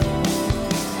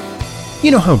You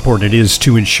know how important it is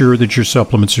to ensure that your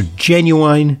supplements are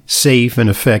genuine, safe, and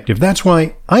effective. That's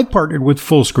why I partnered with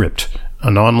FullScript,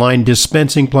 an online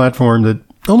dispensing platform that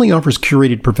only offers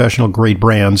curated professional-grade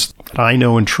brands that I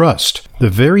know and trust.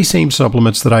 The very same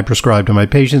supplements that I prescribe to my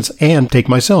patients and take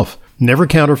myself. Never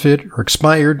counterfeit or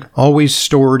expired, always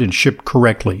stored and shipped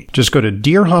correctly. Just go to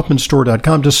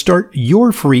drhoffmanstore.com to start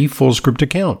your free FullScript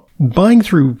account. Buying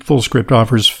through FullScript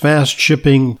offers fast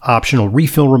shipping, optional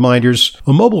refill reminders,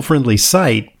 a mobile-friendly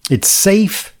site. It's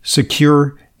safe,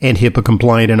 secure, and HIPAA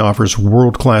compliant and offers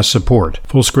world-class support.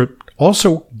 FullScript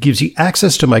also gives you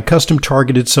access to my custom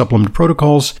targeted supplement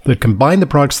protocols that combine the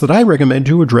products that I recommend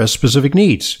to address specific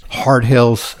needs. Heart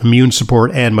health, immune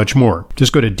support, and much more.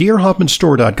 Just go to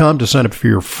drhoffmanstore.com to sign up for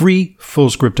your free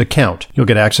FullScript account. You'll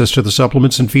get access to the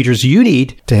supplements and features you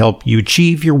need to help you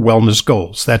achieve your wellness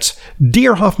goals. That's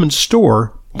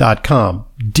drhoffmanstore.com.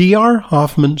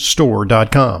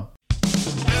 drhoffmanstore.com.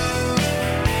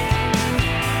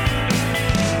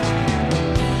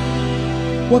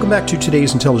 Welcome back to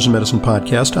today's Intelligent Medicine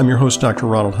Podcast. I'm your host, Dr.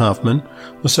 Ronald Hoffman.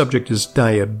 The subject is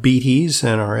diabetes,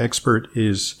 and our expert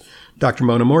is Dr.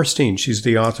 Mona Morstein. She's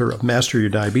the author of Master Your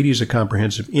Diabetes, a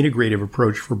comprehensive integrative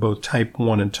approach for both type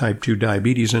 1 and type 2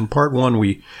 diabetes. In part 1,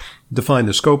 we defined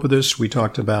the scope of this. We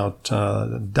talked about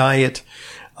diet.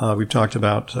 We've talked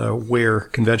about where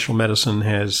conventional medicine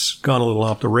has gone a little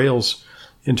off the rails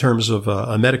in terms of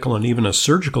a medical and even a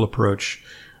surgical approach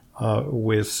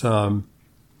with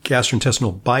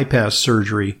gastrointestinal bypass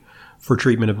surgery for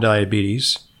treatment of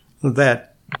diabetes.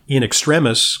 That in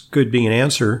extremis could be an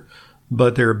answer,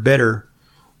 but there are better,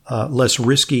 less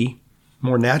risky,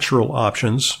 more natural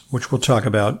options, which we'll talk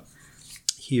about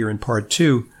here in part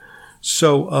 2.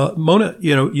 So, Mona,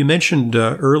 you mentioned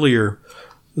earlier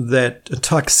that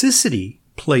toxicity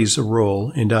plays a role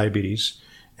in diabetes,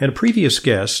 and a previous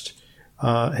guest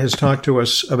has talked to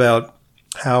us about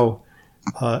how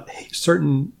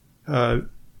certain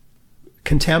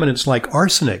contaminants like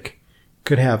arsenic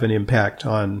could have an impact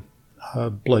on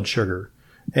blood sugar.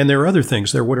 And there are other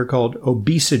things. There are what are called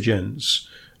obesogens,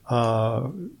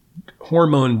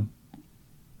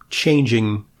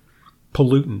 hormone-changing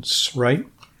pollutants, right?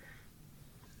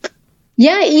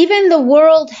 Yeah, even the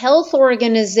World Health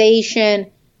Organization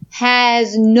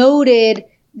has noted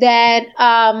that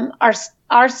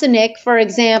arsenic, for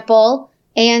example,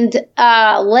 and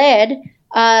lead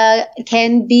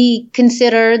can be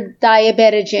considered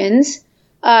diabetogens.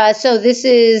 So this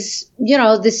is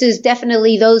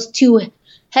definitely those two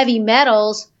heavy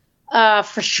metals,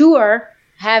 for sure,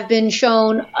 have been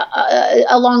shown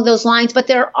along those lines. But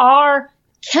there are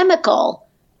chemical,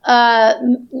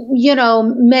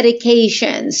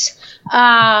 medications.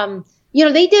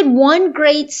 They did one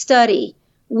great study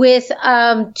with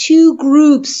two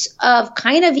groups of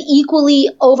kind of equally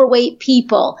overweight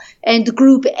people, and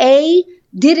group A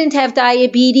didn't have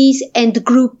diabetes and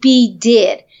group B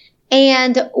did.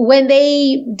 And when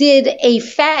they did a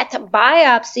fat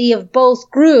biopsy of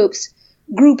both groups,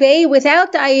 group A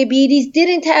without diabetes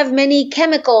didn't have many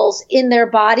chemicals in their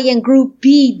body and group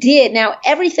B did. Now,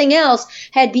 everything else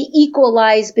had been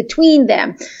equalized between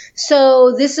them.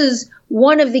 So this is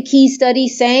one of the key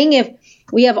studies saying if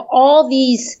we have all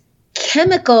these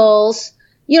chemicals,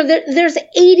 there's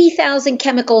 80,000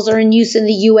 chemicals are in use in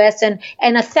the U.S. and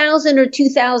 1,000 or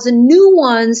 2,000 new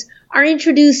ones are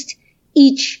introduced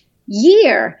each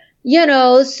year.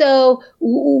 So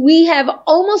we have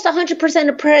almost 100%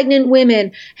 of pregnant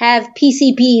women have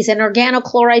PCBs and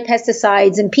organochloride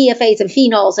pesticides and PFAs and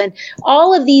phenols and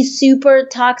all of these super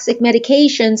toxic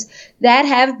medications that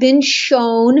have been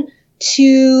shown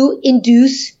to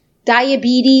induce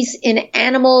diabetes in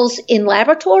animals in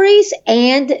laboratories,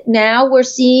 and now we're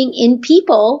seeing in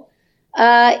people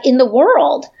in the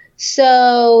world.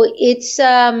 So it's,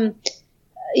 talking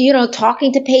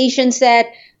to patients that,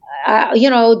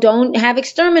 don't have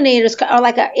exterminators. Or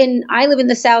I live in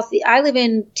the South, I live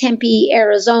in Tempe,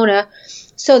 Arizona.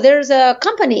 So there's a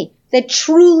company that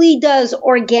truly does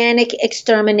organic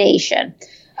extermination.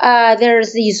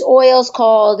 There's these oils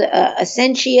called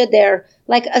Essentia. They're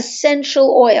like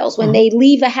essential oils. When they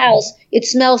leave a house, it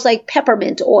smells like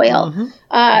peppermint oil.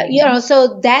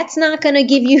 So that's not going to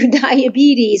give you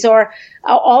diabetes. Or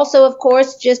also, of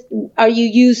course, just are you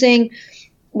using,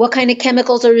 what kind of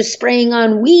chemicals are you spraying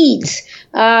on weeds?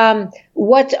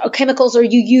 What chemicals are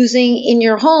you using in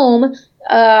your home?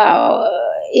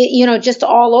 Just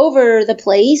all over the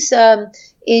place.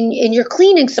 In your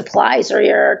cleaning supplies or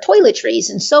your toiletries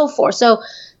and so forth. So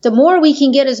the more we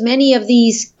can get as many of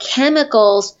these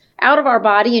chemicals out of our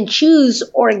body and choose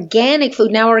organic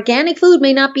food. Now, organic food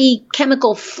may not be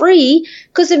chemical free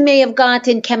because it may have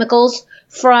gotten chemicals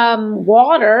from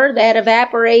water that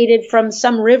evaporated from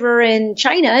some river in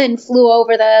China and flew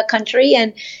over the country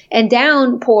and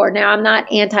downpour. Now, I'm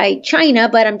not anti-China,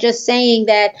 but I'm just saying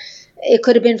that it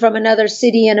could have been from another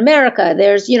city in America.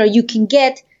 There's, you can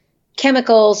get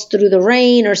chemicals through the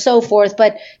rain or so forth,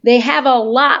 but they have a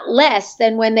lot less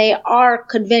than when they are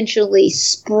conventionally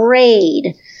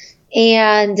sprayed,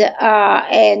 and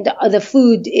the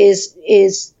food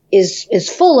is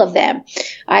full of them.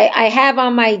 I have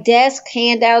on my desk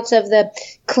handouts of the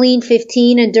Clean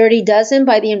 15 and Dirty Dozen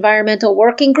by the Environmental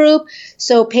Working Group,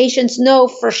 so patients know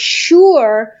for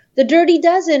sure the Dirty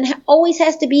Dozen always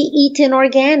has to be eaten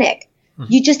organic.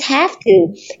 You just have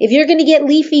to. If you're going to get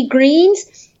leafy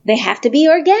greens, they have to be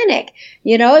organic.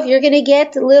 If you're going to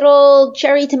get little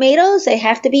cherry tomatoes, they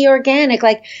have to be organic.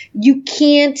 Like, you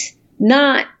can't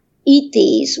not eat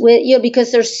these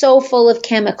because they're so full of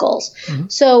chemicals. Mm-hmm.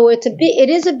 So it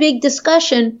is a big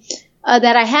discussion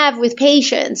that I have with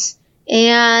patients,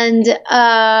 and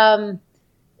that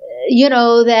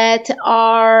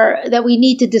we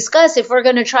need to discuss if we're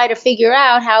going to try to figure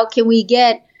out how can we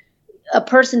get a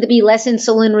person to be less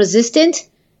insulin resistant.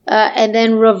 And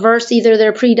then reverse either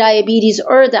their prediabetes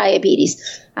or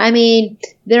diabetes. I mean,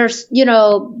 there's,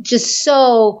 just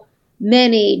so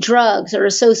many drugs are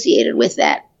associated with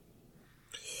that.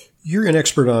 You're an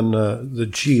expert on the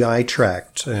GI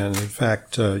tract. And in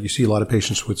fact, you see a lot of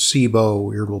patients with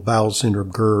SIBO, irritable bowel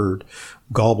syndrome, GERD,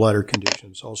 gallbladder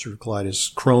conditions, ulcerative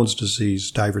colitis, Crohn's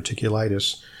disease,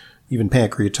 diverticulitis, even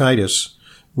pancreatitis,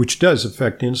 which does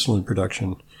affect insulin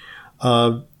production.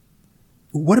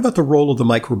 What about the role of the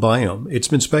microbiome? It's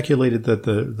been speculated that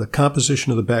the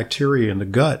composition of the bacteria in the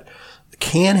gut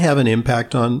can have an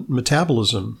impact on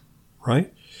metabolism,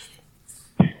 right?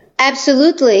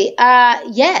 Absolutely.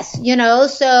 Yes.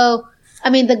 So,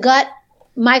 the gut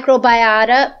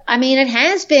microbiota, it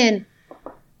has been,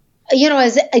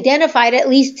 as identified, at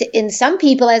least in some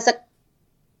people, as a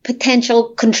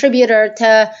potential contributor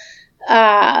to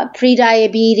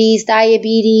prediabetes,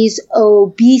 diabetes,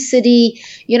 obesity.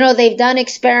 They've done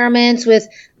experiments with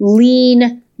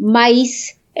lean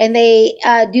mice, and they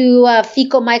do a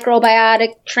fecal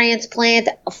microbiotic transplant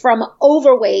from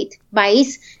overweight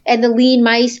mice, and the lean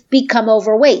mice become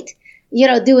overweight,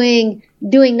 doing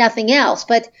nothing else.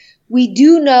 But we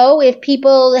do know if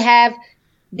people have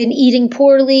been eating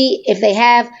poorly, if they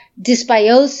have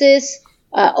dysbiosis,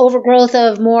 overgrowth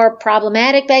of more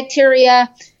problematic bacteria,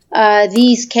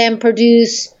 these can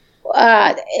produce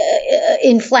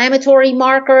inflammatory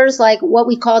markers like what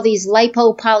we call these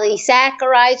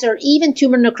lipopolysaccharides, or even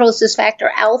tumor necrosis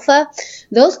factor alpha.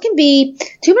 Those can be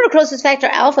tumor necrosis factor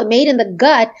alpha made in the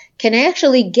gut can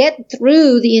actually get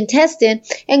through the intestine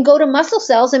and go to muscle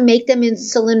cells and make them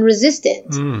insulin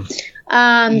resistant.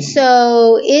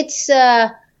 So it's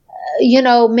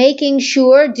making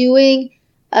sure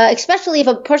especially if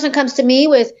a person comes to me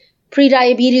with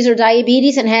prediabetes or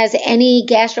diabetes and has any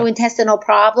gastrointestinal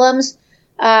problems,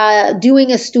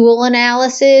 doing a stool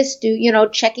analysis,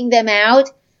 checking them out,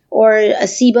 or a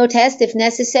SIBO test if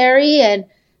necessary, and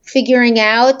figuring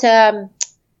out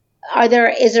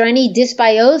is there any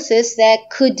dysbiosis that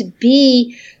could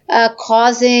be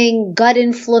causing gut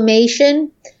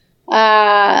inflammation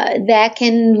that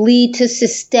can lead to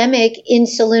systemic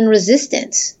insulin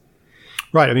resistance.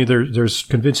 Right. There's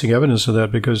convincing evidence of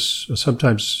that, because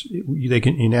sometimes they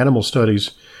can, in animal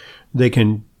studies, they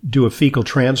can do a fecal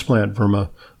transplant from a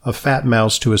fat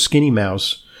mouse to a skinny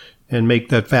mouse and make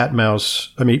that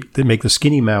they make the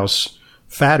skinny mouse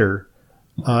fatter,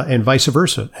 and vice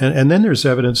versa. And then there's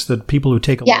evidence that people who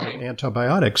take a lot of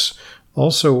antibiotics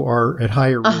also are at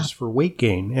higher risk for weight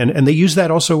gain. And they use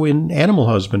that also in animal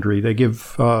husbandry. They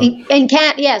give... So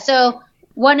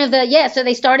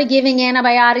they started giving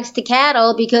antibiotics to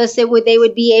cattle because they would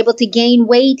be able to gain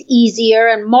weight easier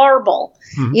and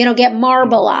get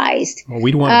marbleized. Well,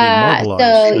 we don't want to be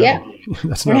marbleized.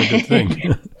 That's not a good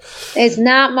thing. It's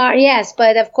not yes,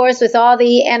 but of course with all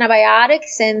the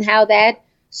antibiotics and how that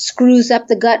screws up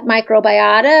the gut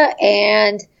microbiota,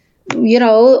 and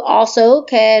also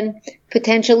can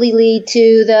potentially lead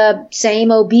to the same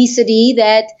obesity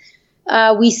that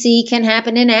we see can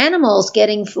happen in animals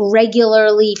getting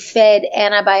regularly fed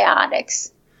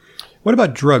antibiotics. What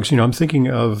about drugs? I'm thinking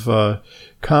of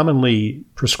commonly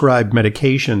prescribed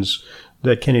medications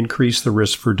that can increase the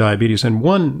risk for diabetes. And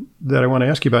one that I want to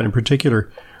ask you about in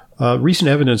particular, recent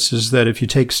evidence is that if you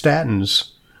take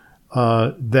statins,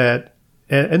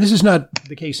 and this is not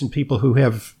the case in people who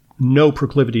have no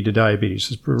proclivity to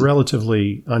diabetes. It's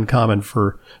relatively uncommon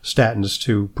for statins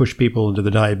to push people into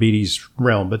the diabetes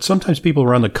realm. But sometimes people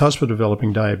are on the cusp of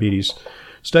developing diabetes.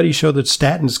 Studies show that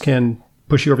statins can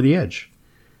push you over the edge.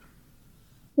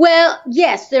 Well,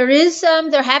 yes, there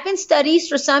have been studies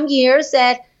for some years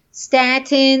that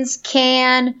statins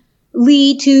can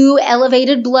lead to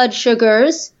elevated blood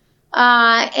sugars,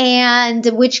 and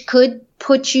which could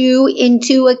put you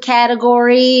into a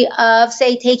category of,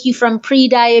 say, take you from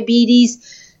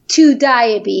pre-diabetes to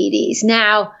diabetes.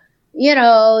 Now,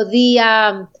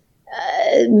 the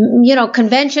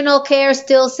conventional care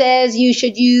still says you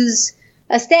should use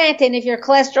a statin if your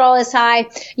cholesterol is high.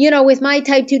 With my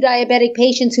type 2 diabetic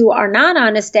patients who are not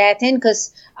on a statin,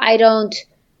 because I don't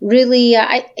really,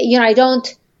 I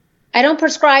don't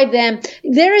prescribe them.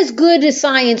 There is good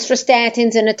science for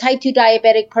statins in a type 2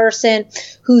 diabetic person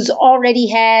who's already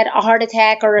had a heart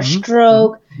attack or a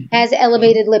stroke, has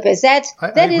elevated lipids. That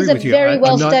is a very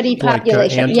well-studied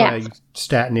population.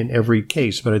 Anti-statin in every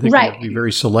case, but I think we have to be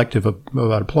very selective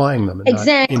about applying them and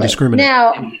not indiscriminate.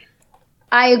 Now,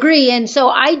 I agree. And so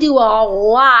I do a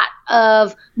lot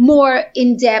of more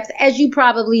in-depth, as you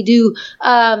probably do.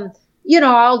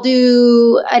 I'll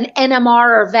do an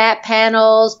NMR or VAT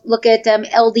panels, look at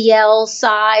LDL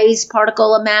size,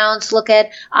 particle amounts, look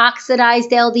at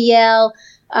oxidized LDL,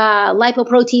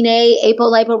 lipoprotein A,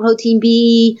 apolipoprotein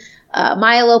B,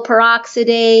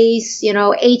 myeloperoxidase,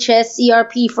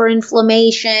 HSCRP for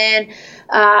inflammation,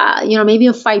 maybe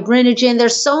a fibrinogen.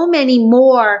 There's so many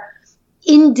more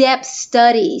in-depth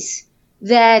studies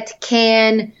that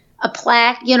can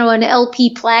an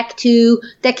LP plaque 2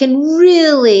 that can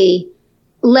really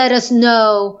let us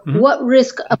know what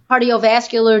risk of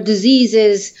cardiovascular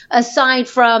diseases aside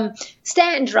from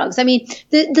statin drugs. I mean,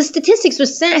 the statistics with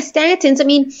statins,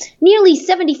 nearly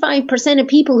 75% of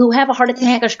people who have a heart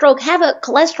attack or stroke have a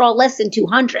cholesterol less than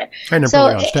 200.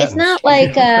 So it's not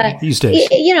like, these days.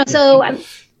 So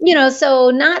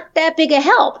not that big a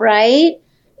help, right?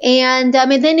 And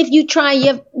then if you try,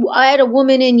 I had a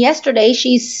woman in yesterday,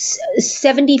 she's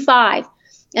 75,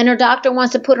 and her doctor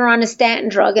wants to put her on a statin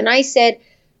drug. And I said,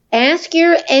 ask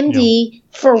your MD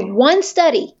for one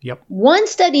study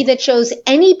that shows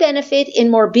any benefit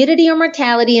in morbidity or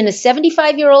mortality in a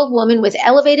 75-year-old woman with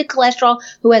elevated cholesterol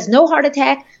who has no heart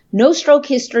attack, no stroke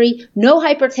history, no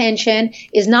hypertension,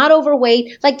 is not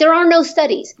overweight. Like, there are no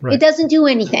studies. Right. It doesn't do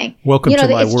anything. Welcome to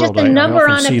my it's world. Just a number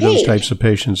I often on a see page. Those types of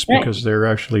patients because they're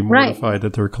actually mortified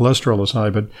that their cholesterol is high.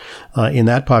 But in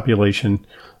that population,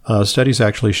 studies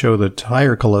actually show that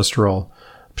higher cholesterol,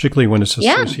 particularly when it's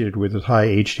associated with high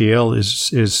HDL,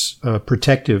 is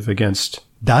protective against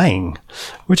dying,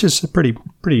 which is a pretty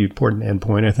important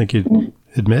endpoint, I think you'd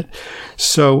admit.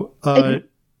 So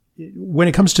when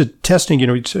it comes to testing,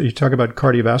 you talk about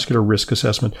cardiovascular risk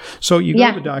assessment. So you go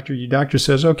to the doctor, your doctor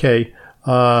says, okay,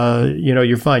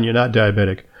 you're fine, you're not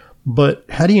diabetic. But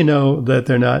how do you know that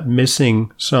they're not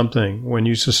missing something when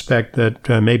you suspect that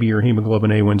maybe your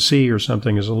hemoglobin A1C or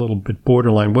something is a little bit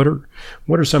borderline? What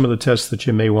are some of the tests that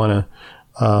you may want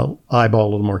to eyeball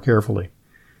a little more carefully?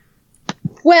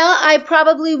 Well, I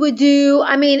probably would do,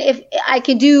 if I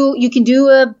could do, you can do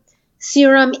a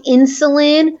serum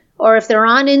insulin, or if they're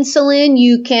on insulin,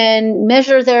 you can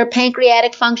measure their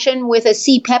pancreatic function with a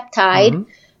C-peptide.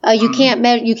 You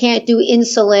can't do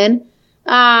insulin.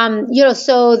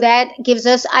 So that gives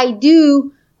us,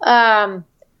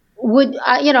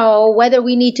 whether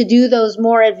we need to do those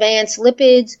more advanced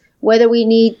lipids, whether we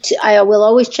need to, I will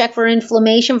always check for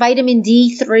inflammation. Vitamin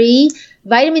D3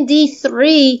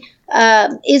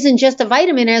 isn't just a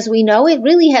vitamin as we know. It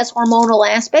really has hormonal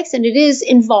aspects, and it is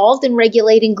involved in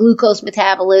regulating glucose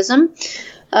metabolism.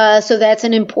 So that's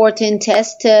an important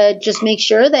test to just make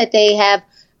sure that they have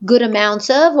good amounts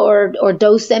of, or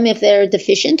dose them if they're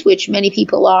deficient, which many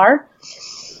people are.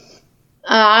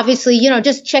 Obviously,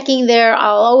 just checking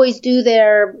I'll always do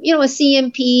their, a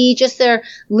CMP, just their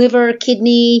liver,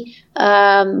 kidney,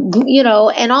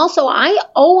 and also I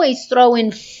always throw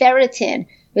in ferritin,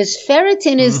 because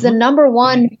ferritin is the number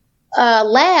one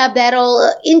lab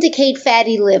that'll indicate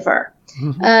fatty liver.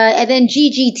 And then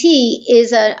GGT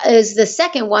is the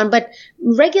second one, but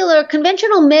regular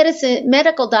conventional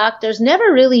medical doctors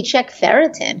never really check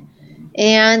ferritin.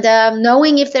 And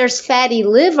knowing if there's fatty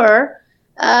liver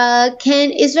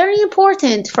is very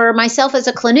important for myself as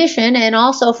a clinician and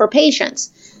also for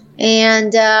patients.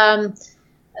 And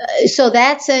so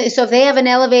if they have an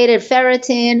elevated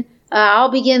ferritin,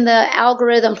 I'll begin the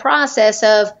algorithm process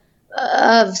of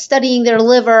studying their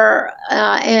liver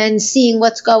and seeing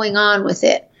what's going on with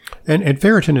it. And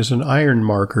ferritin is an iron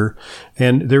marker,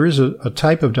 and there is a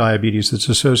type of diabetes that's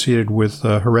associated with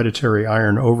hereditary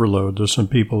iron overload. There's some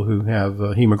people who have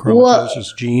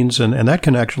hemochromatosis genes, and that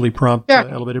can actually prompt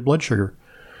elevated blood sugar.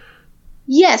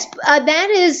 Yes, that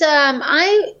is,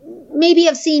 I maybe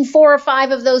have seen 4 or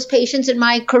 5 of those patients in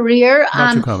my career.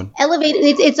 Not too common.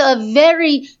 Elevated, it's a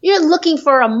very, you're looking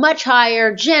for a much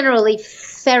higher, generally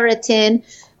ferritin,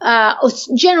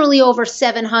 generally over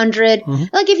 700. Mm-hmm.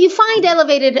 Like if you find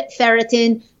elevated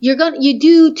ferritin, you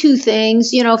do 2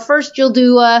 things. First you'll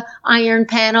do a iron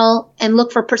panel and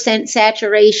look for percent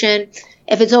saturation.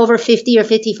 If it's over 50 or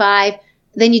 55,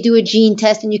 then you do a gene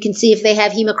test and you can see if they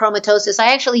have hemochromatosis.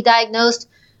 I actually diagnosed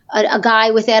a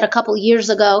guy with that a couple years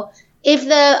ago. If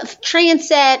the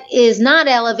transat is not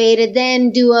elevated,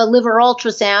 then do a liver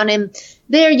ultrasound, and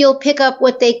there you'll pick up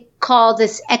what they call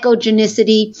this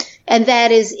echogenicity, and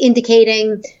that is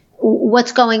indicating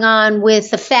what's going on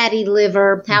with the fatty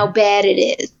liver, how bad it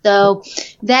is. So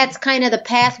that's kind of the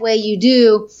pathway you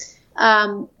do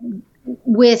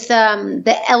with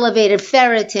the elevated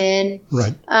ferritin,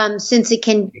 right. Since it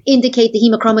can indicate the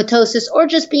hemochromatosis or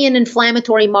just be an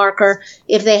inflammatory marker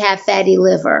if they have fatty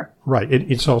liver. Right.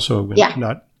 It's also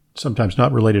sometimes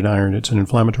not related to iron. It's an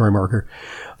inflammatory marker.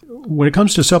 When it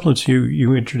comes to supplements,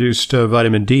 you introduced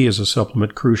vitamin D as a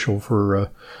supplement crucial for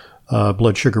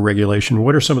blood sugar regulation.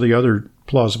 What are some of the other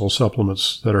plausible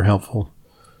supplements that are helpful?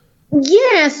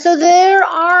 Yeah, so there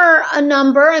are a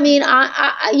number. I mean,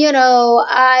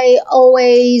 I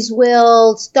always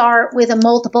will start with a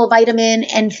multiple vitamin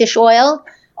and fish oil.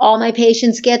 All my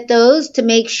patients get those to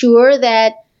make sure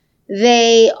that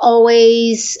they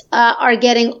always are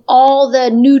getting all the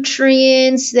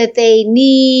nutrients that they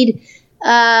need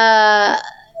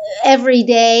every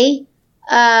day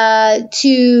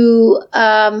to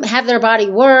have their body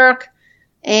work.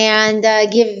 And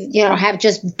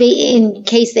in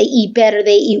case they eat better,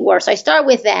 they eat worse. I start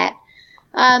with that.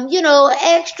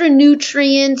 Extra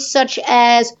nutrients such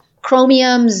as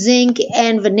chromium, zinc,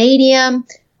 and vanadium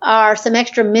are some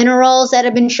extra minerals that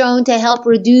have been shown to help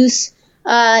reduce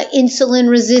insulin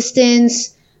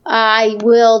resistance.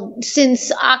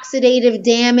 Since oxidative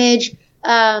damage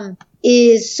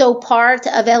is so part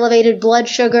of elevated blood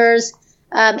sugars,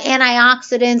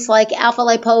 antioxidants like alpha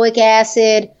lipoic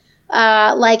acid,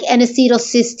 like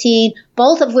N-acetylcysteine,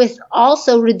 both of which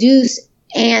also reduce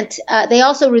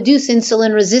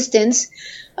insulin resistance.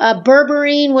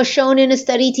 Berberine was shown in a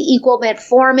study to equal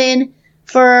metformin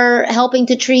for helping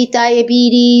to treat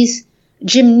diabetes.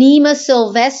 Gymnema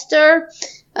sylvester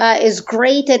is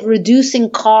great at reducing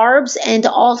carbs and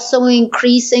also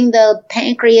increasing the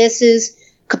pancreas's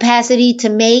capacity to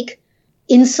make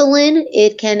insulin.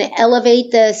 It can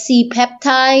elevate the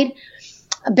C-peptide.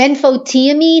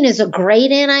 Benfotiamine is a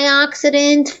great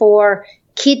antioxidant for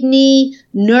kidney,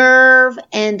 nerve,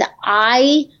 and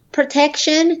eye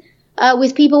protection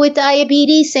with people with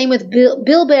diabetes. Same with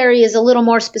bilberry is a little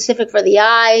more specific for the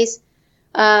eyes.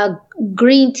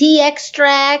 Green tea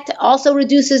extract also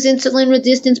reduces insulin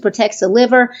resistance, protects the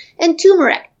liver. And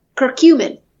turmeric,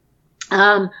 curcumin,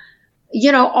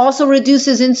 also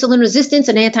reduces insulin resistance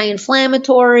and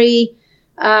anti-inflammatory.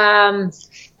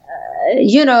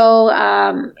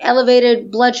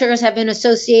 Elevated blood sugars have been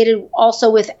associated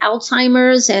also with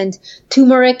Alzheimer's, and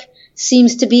turmeric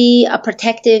seems to be a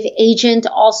protective agent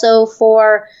also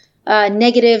for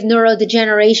negative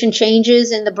neurodegeneration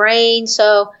changes in the brain.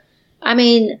 So, I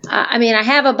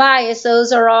have a bias.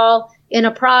 Those are all in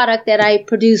a product that I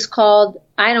produce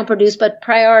but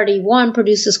Priority One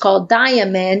produces called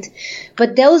Diamond.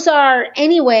 But those are,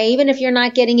 anyway, even if you're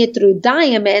not getting it through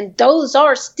Diamond, those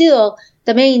are still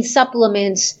the main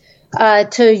supplements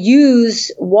to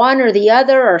use, one or the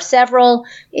other or several,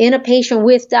 in a patient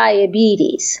with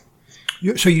diabetes.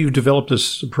 So you developed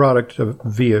this product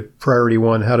via Priority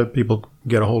One. How do people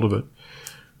get a hold of it?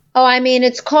 Oh,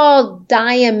 it's called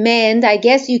Diamond. I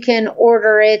guess you can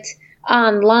order it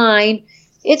online.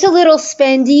 It's a little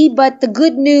spendy, but the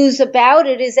good news about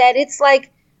it is that it's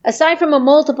like, aside from a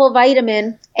multiple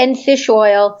vitamin and fish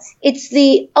oil, it's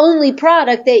the only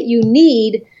product that you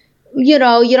need. You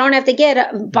don't have to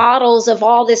get bottles of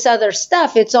all this other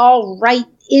stuff. It's all right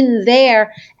in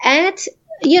there at,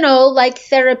 like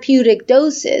therapeutic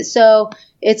doses. So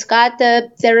it's got the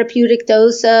therapeutic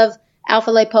dose of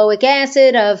alpha lipoic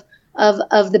acid, of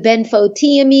the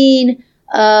benfotiamine,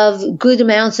 of good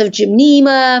amounts of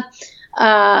gymnema,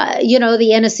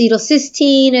 the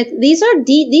N-acetylcysteine.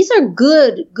 These are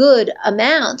good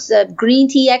amounts. The green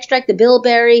tea extract, the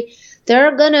bilberry,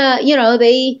 they're gonna,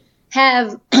 they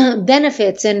have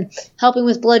benefits in helping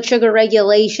with blood sugar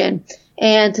regulation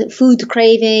and food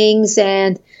cravings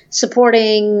and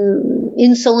supporting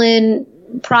insulin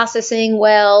processing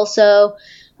well. So,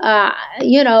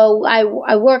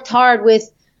 I worked hard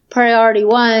with Priority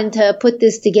One to put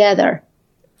this together.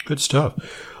 Good stuff.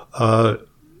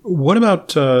 What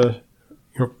about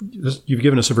You've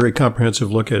given us a very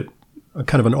comprehensive look at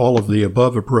kind of an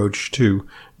all-of-the-above approach to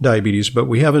diabetes, but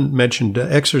we haven't mentioned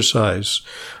exercise.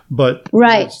 But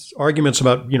there's arguments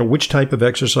about, which type of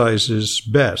exercise is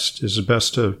best. Is it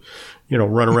best to,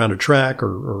 run around a track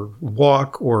or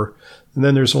walk? And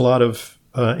then there's a lot of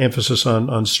emphasis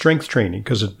on strength training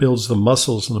because it builds the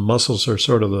muscles, and the muscles are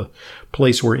sort of the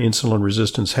place where insulin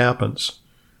resistance happens.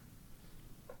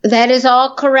 That is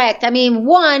all correct. I mean,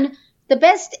 the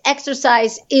best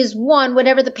exercise is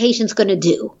whatever the patient's going to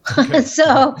do. Okay.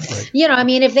 So,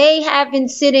 if they have been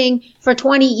sitting for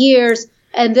 20 years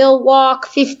and they'll walk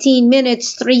 15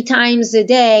 minutes 3 times a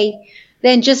day,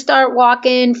 then just start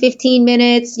walking 15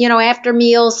 minutes, after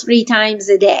meals 3 times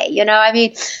a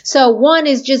day. So one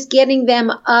is just getting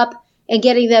them up and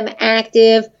getting them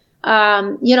active,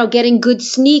 getting good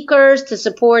sneakers to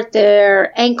support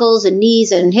their ankles and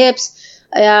knees and hips.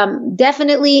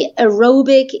 Definitely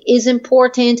aerobic is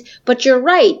important, but you're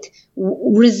right.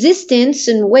 Resistance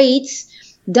and weights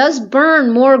does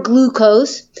burn more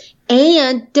glucose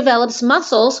and develops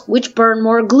muscles, which burn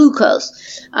more glucose.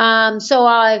 So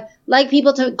I like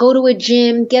people to go to a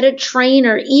gym, get a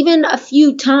trainer, even a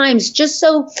few times, just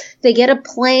so they get a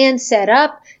plan set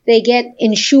up. They get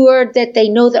ensured that they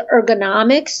know the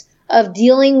ergonomics of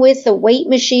dealing with the weight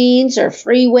machines or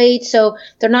free weights, so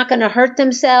they're not going to hurt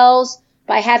themselves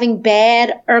by having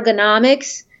bad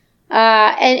ergonomics,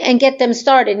 and get them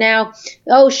started. Now,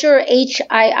 sure,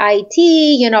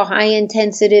 HIIT, high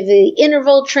intensity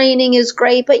interval training is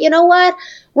great, but you know what?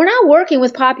 We're not working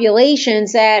with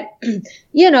populations that,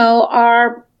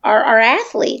 are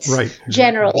athletes, right, exactly.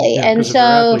 Generally. Yeah, and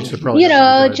so,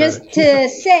 just to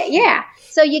say,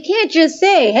 so you can't just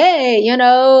say, hey,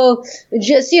 do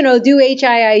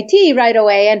HIIT right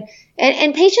away.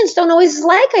 And patients don't always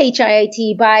like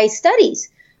HIIT by studies,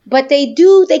 but they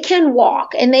can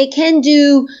walk and they can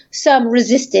do some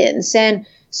resistance. And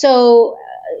so,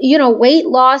 weight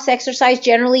loss exercise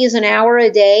generally is an hour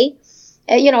a day,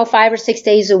 5 or 6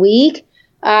 days a week,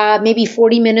 maybe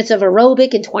 40 minutes of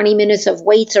aerobic and 20 minutes of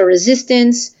weights or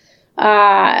resistance.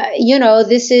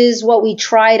 This is what we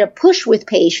try to push with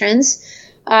patients,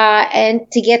 and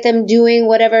to get them doing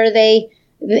whatever they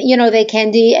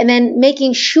can do, and then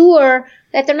making sure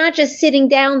that they're not just sitting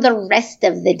down the rest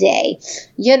of the day.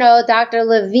 Dr.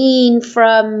 Levine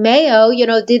from Mayo,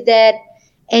 did that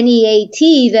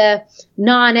NEAT, the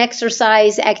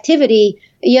non-exercise activity,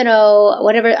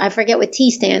 whatever, I forget what T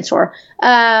stands for,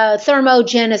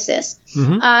 thermogenesis.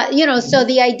 Mm-hmm. So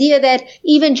the idea that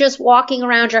even just walking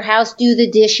around your house, do the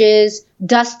dishes,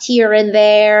 dust here and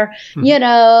there,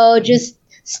 mm-hmm. Just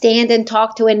stand and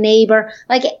talk to a neighbor,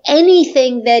 like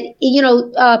anything that,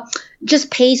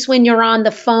 just pace when you're on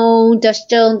the phone, just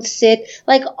don't sit.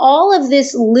 Like all of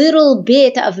this little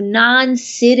bit of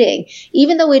non-sitting,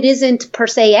 even though it isn't per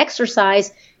se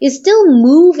exercise, is still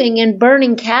moving and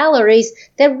burning calories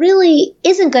that really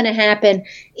isn't going to happen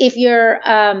if you're,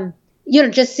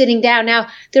 just sitting down. Now,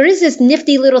 there is this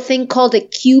nifty little thing called a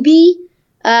QB.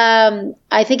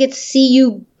 I think it's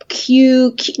CUBII,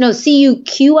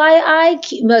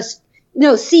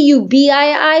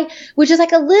 which is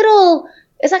like a little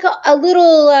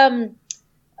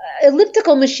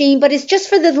elliptical machine, but it's just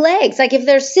for the legs. Like if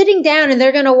they're sitting down and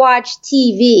they're going to watch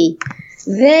TV,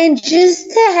 then just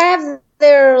to have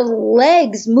their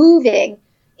legs moving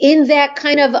in that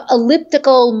kind of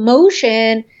elliptical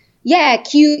motion,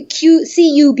 CUBII.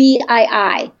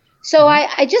 So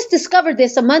I just discovered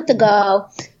this a month ago.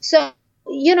 So,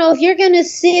 if you're going to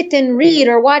sit and read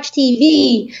or watch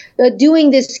TV, doing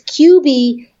this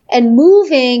QB and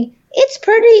moving, it's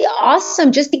pretty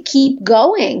awesome just to keep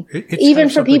going, even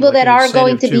for people that are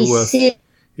going to be sitting.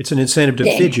 It's an incentive to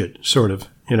fidget, sort of,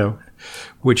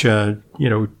 which,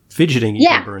 fidgeting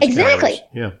burns exactly. calories.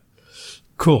 Yeah.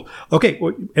 Cool. Okay.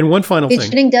 And one final thing.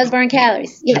 Fidgeting does burn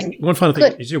calories. Yes. One final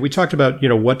thing. We talked about,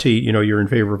 what to eat. You're in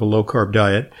favor of a low-carb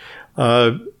diet.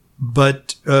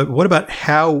 But what about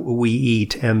how we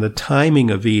eat and the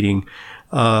timing of eating,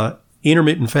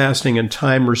 intermittent fasting and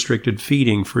time-restricted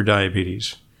feeding for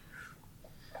diabetes?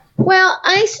 Well,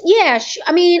 I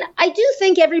do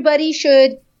think everybody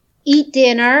should eat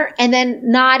dinner and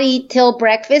then not eat till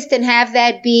breakfast and have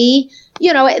that be,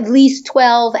 at least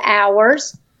 12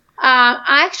 hours.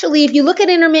 Actually, if you look at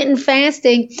intermittent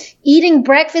fasting, eating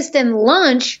breakfast and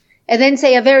lunch and then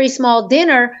say a very small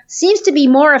dinner seems to be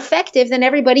more effective than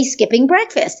everybody skipping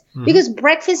breakfast, because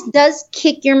breakfast does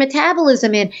kick your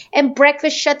metabolism in, and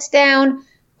breakfast shuts down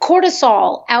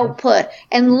cortisol output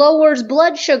and lowers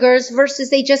blood sugars versus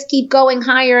they just keep going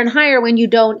higher and higher when you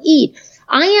don't eat.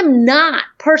 I am not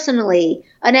personally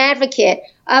an advocate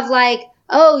of like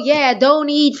oh yeah, don't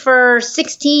eat for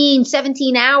 16,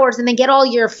 17 hours and then get all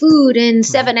your food in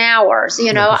 7 hours.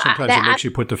 You know, sometimes it makes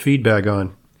you put the feed bag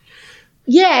on.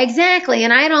 Yeah, exactly.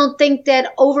 And I don't think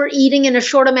that overeating in a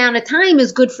short amount of time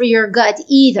is good for your gut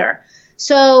either.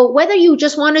 So whether you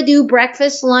just want to do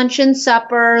breakfast, lunch, and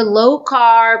supper, low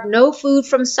carb, no food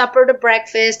from supper to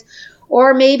breakfast,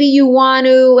 or maybe you want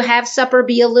to have supper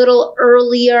be a little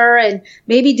earlier and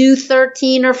maybe do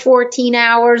 13 or 14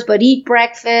 hours, but eat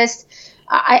breakfast,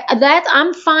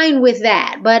 I'm fine with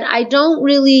that. But I don't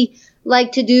really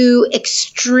like to do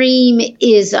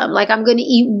extremism. Like I'm going to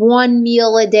eat one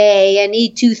meal a day and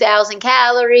eat 2,000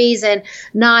 calories and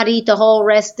not eat the whole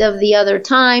rest of the other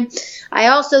time. I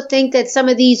also think that some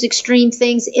of these extreme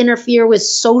things interfere with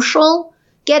social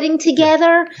getting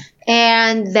together.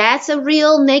 And that's a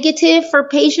real negative for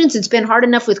patients. It's been hard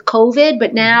enough with COVID,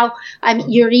 but now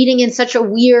you're eating in such a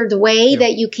weird way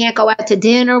that you can't go out to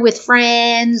dinner with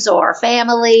friends or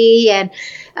family. And,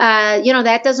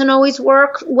 that doesn't always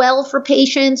work well for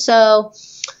patients. So,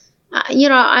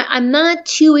 I'm not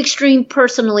too extreme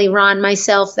personally, Ron,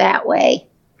 myself that way.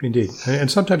 Indeed. And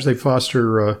sometimes they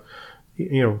foster,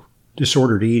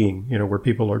 disordered eating, where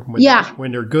people are,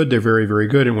 when they're good, they're very, very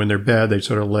good. And when they're bad, they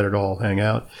sort of let it all hang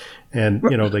out. And,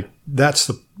 that's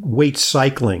the weight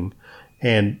cycling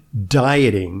and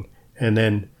dieting and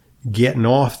then getting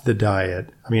off the diet.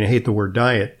 I mean, I hate the word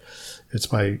diet.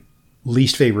 It's my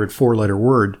least favorite 4-letter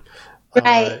word.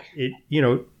 Right.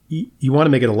 You want to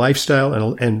make it a lifestyle.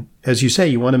 And as you say,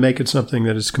 you want to make it something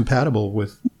that is compatible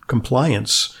with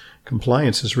compliance.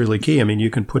 Compliance is really key. I mean, you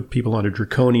can put people on a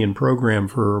draconian program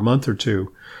for a month or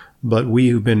two, but we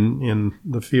who've been in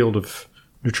the field of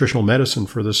nutritional medicine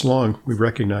for this long, we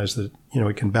recognize that,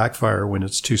 it can backfire when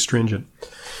it's too stringent.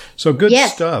 So good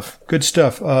stuff. Good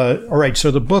stuff. All right.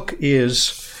 So the book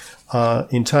is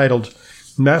entitled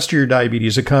Master Your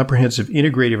Diabetes, a comprehensive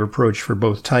integrative approach for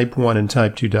both type 1 and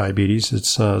type 2 diabetes. It's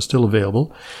still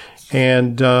available.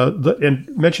 And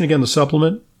mention again the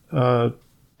supplement.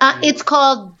 It's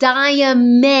called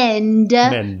Diamend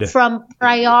from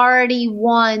Priority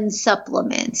 1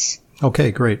 Supplements.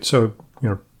 Okay, great. So,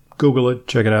 Google it,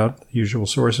 check it out, the usual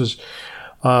sources.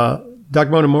 Dr.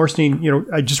 Mona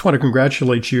Morstein, I just want to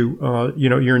congratulate you.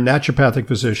 You're a naturopathic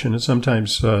physician, and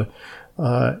sometimes,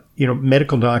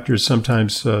 medical doctors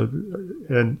sometimes,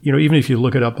 and, even if you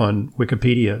look it up on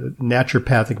Wikipedia,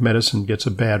 naturopathic medicine gets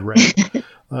a bad rap.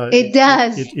 It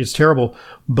does. It's terrible.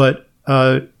 But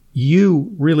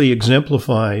you really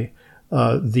exemplify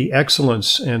the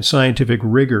excellence and scientific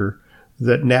rigor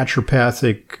that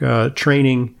naturopathic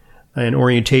training and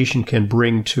orientation can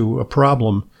bring to a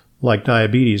problem like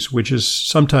diabetes, which is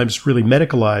sometimes really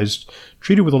medicalized,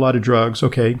 treated with a lot of drugs,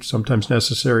 okay, sometimes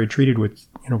necessary, treated with,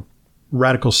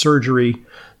 radical surgery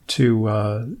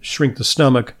to shrink the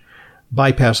stomach,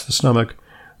 bypass the stomach.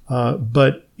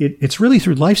 But it's really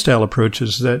through lifestyle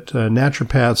approaches that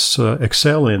naturopaths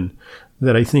excel in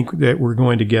that I think that we're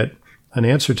going to get an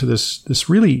answer to this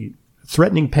really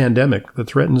threatening pandemic that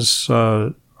threatens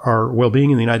our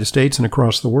well-being in the United States and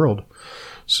across the world.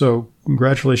 So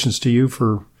congratulations to you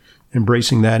for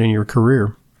embracing that in your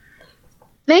career.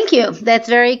 Thank you. That's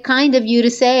very kind of you to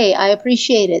say. I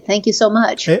appreciate it. Thank you so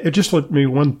much. Just let me,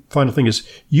 one final thing is,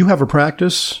 you have a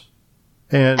practice?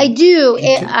 And I do. Do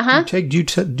you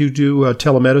do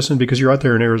telemedicine because you're out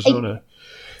there in Arizona?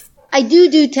 I do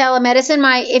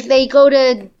telemedicine. If they go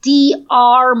to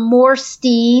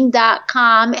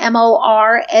drmorstein.com,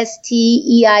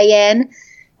 MORSTEIN,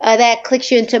 that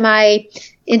clicks you into my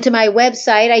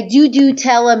website. I do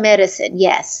telemedicine.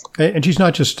 Yes. And she's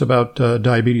not just about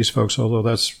diabetes, folks, although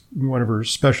that's one of her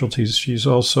specialties. She's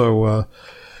also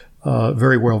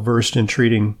very well versed in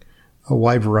treating a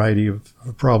wide variety of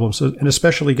problems, and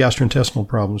especially gastrointestinal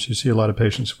problems. You see a lot of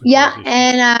patients with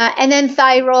and then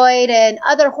thyroid and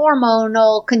other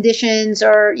hormonal conditions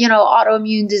or,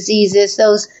 autoimmune diseases,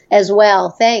 those as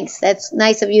well. Thanks. That's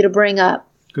nice of you to bring up.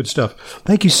 Good stuff.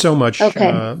 Thank you so much,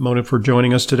 Mona, for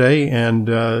joining us today. And,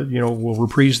 we'll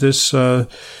reprise this, in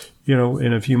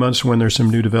a few months when there's some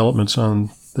new developments on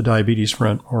the diabetes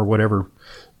front or whatever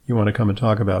you want to come and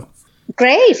talk about.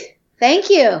 Great.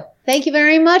 Thank you. Thank you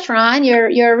very much, Ron.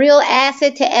 You're a real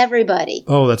asset to everybody.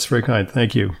 Oh, that's very kind.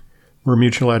 Thank you. We're a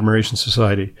mutual admiration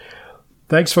society.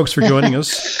 Thanks, folks, for joining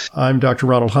us. I'm Dr.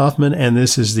 Ronald Hoffman, and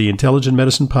this is the Intelligent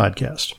Medicine Podcast.